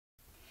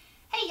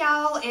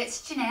y'all,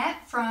 it's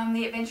Jeanette from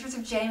The Adventures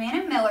of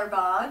J-Man and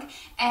Millerbug,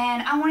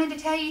 and I wanted to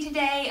tell you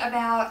today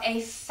about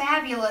a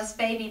fabulous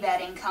baby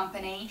bedding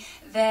company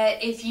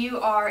that if you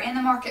are in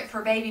the market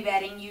for baby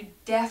bedding, you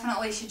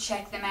definitely should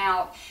check them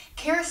out.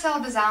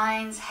 Carousel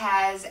Designs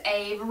has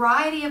a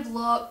variety of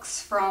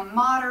looks from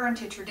modern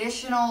to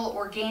traditional,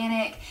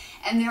 organic,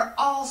 and they're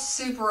all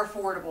super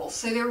affordable.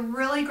 So they're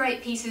really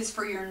great pieces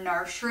for your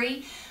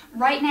nursery.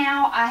 Right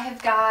now I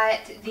have got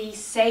the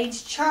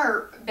Sage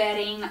Chirp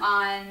bedding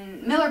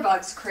on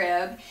Millerbug's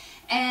crib,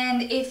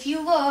 and if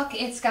you look,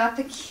 it's got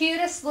the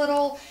cutest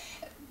little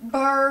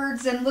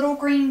birds and little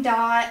green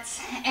dots,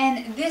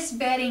 and this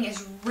bedding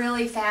is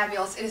really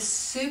fabulous. It is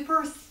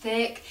super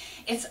thick.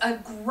 It's a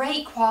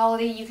great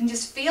quality. You can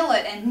just feel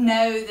it and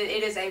know that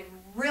it is a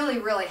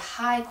really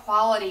high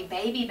quality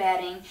baby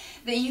bedding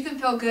that you can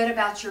feel good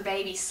about your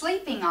baby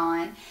sleeping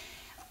on.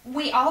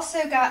 We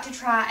also got to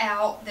try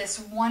out this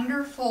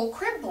wonderful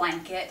crib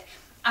blanket.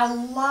 I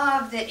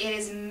love that it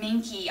is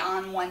minky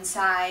on one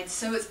side,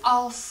 so it's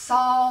all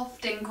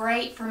soft and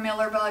great for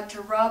Millerbug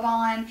to rub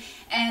on,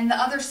 and the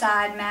other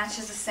side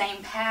matches the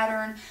same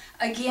pattern.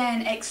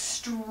 Again,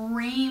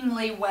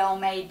 extremely well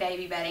made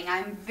baby bedding.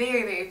 I'm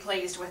very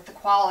pleased with the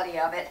quality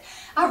of it.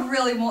 I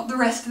really want the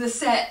rest of the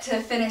set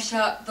to finish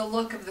up the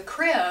look of the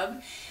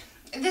crib.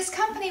 This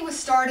company was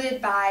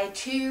started by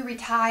two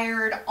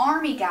retired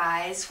Army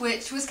guys,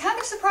 which was kind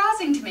of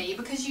surprising to me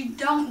because you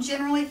don't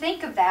generally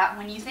think of that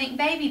when you think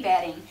baby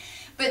bedding.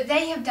 But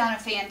they have done a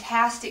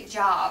fantastic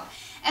job.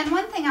 And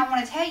one thing I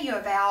want to tell you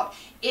about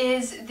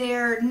is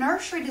their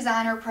nursery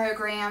designer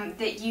program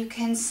that you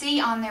can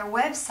see on their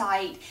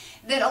website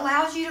that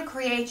allows you to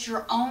create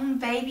your own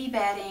baby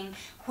bedding,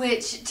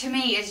 which to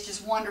me is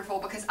just wonderful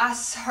because I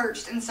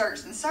searched and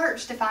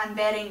searched to find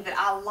bedding that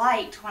I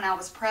liked when I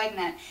was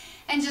pregnant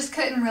and just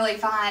couldn't really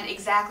find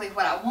exactly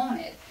what I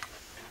wanted.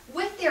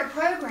 With their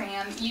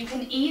program, you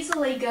can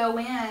easily go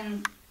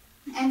in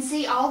and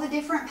see all the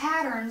different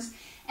patterns,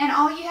 and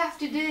all you have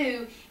to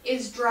do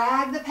is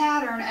drag the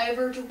pattern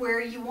over to where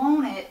you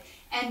want it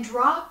and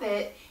drop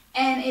it,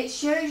 and it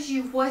shows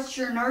you what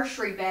your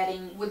nursery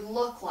bedding would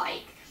look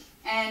like.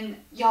 And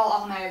y'all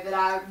all know that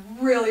I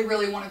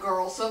really want a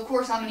girl, so of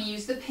course I'm going to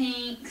use the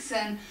pinks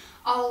and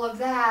all of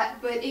that,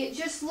 but it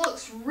just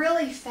looks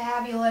really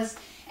fabulous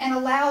and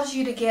allows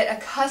you to get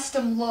a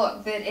custom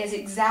look that is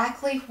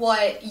exactly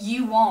what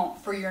you want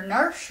for your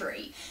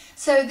nursery.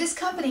 So this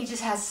company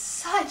just has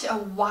such a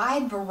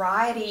wide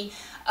variety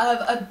of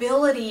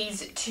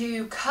abilities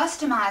to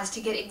customize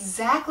to get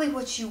exactly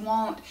what you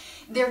want.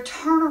 Their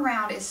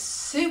turnaround is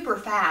super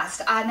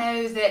fast. I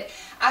know that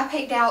I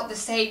picked out the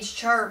Sage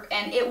Chirp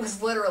and it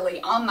was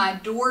literally on my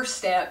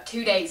doorstep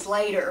 2 days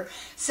later.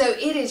 So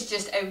it is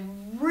just a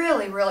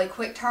really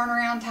quick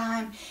turnaround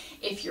time.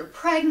 If you're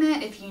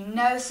pregnant, if you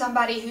know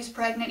somebody who's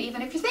pregnant,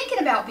 even if you're thinking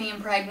about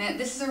being pregnant,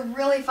 this is a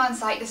really fun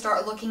site to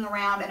start looking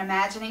around and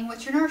imagining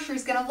what your nursery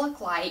is going to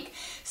look like.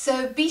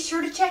 So be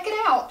sure to check it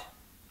out.